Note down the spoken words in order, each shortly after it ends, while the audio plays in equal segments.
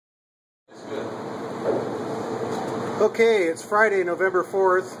Okay, it's Friday, November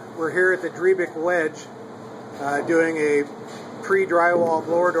 4th. We're here at the Drebick Wedge doing a pre-drywall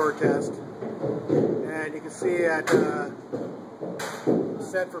blower door test. And you can see at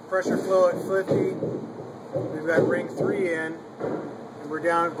set for pressure flow at 50. We've got ring 3 in, and we're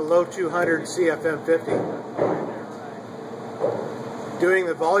down below 200 CFM 50. Doing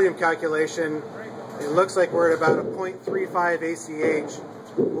the volume calculation, it looks like we're at about a 0.35 ACH.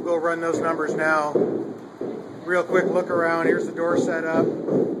 We'll go run those numbers now. Real quick look around. Here's the door set up.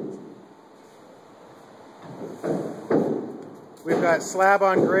 We've got slab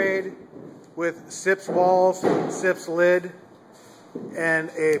on grade with SIPS walls, SIPS lid,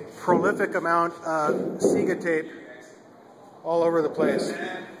 and a prolific amount of SIGA tape all over the place.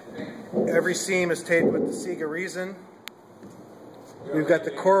 Every seam is taped with the SIGA resin. We've got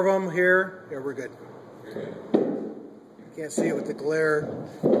the corvum here. Yeah, we're good. Can't see it with the glare.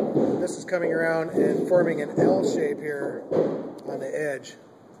 This is coming around and forming an L shape here on the edge.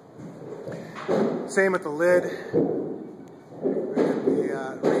 Same with the lid.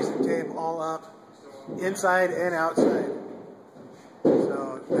 The resin tape all up, inside and outside.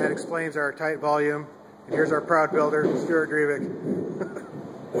 So that explains our tight volume. And here's our proud builder, Stuart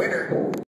Drebick. Winner.